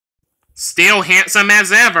Still handsome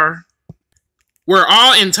as ever. We're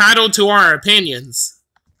all entitled to our opinions.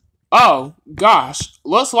 Oh, gosh.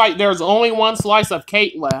 Looks like there's only one slice of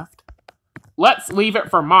cake left. Let's leave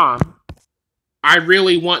it for Mom. I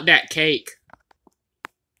really want that cake.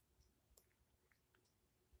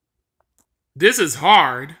 This is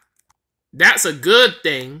hard. That's a good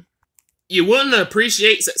thing. You wouldn't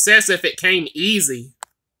appreciate success if it came easy.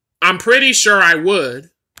 I'm pretty sure I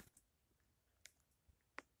would.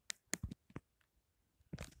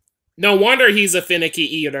 No wonder he's a finicky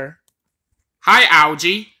eater. Hi,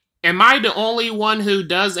 Algie. Am I the only one who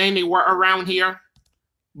does any work around here?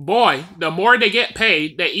 Boy, the more they get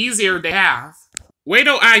paid, the easier they have. Wait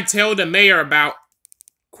till I tell the mayor about...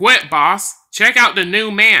 Quit, boss. Check out the new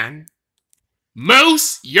man.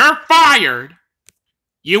 Moose, you're fired!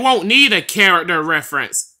 You won't need a character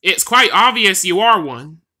reference. It's quite obvious you are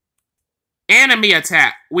one. Enemy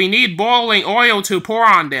attack. We need boiling oil to pour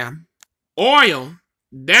on them. Oil?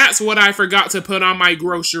 That's what I forgot to put on my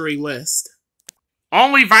grocery list.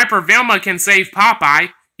 Only Viper Velma can save Popeye.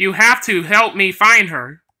 You have to help me find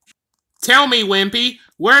her. Tell me, Wimpy,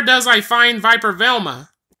 where does I find Viper Velma?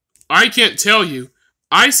 I can't tell you.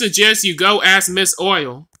 I suggest you go ask Miss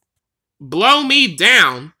Oil. Blow me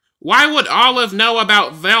down. Why would Olive know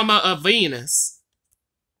about Velma of Venus?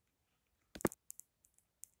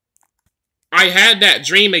 I had that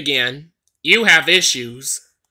dream again. You have issues.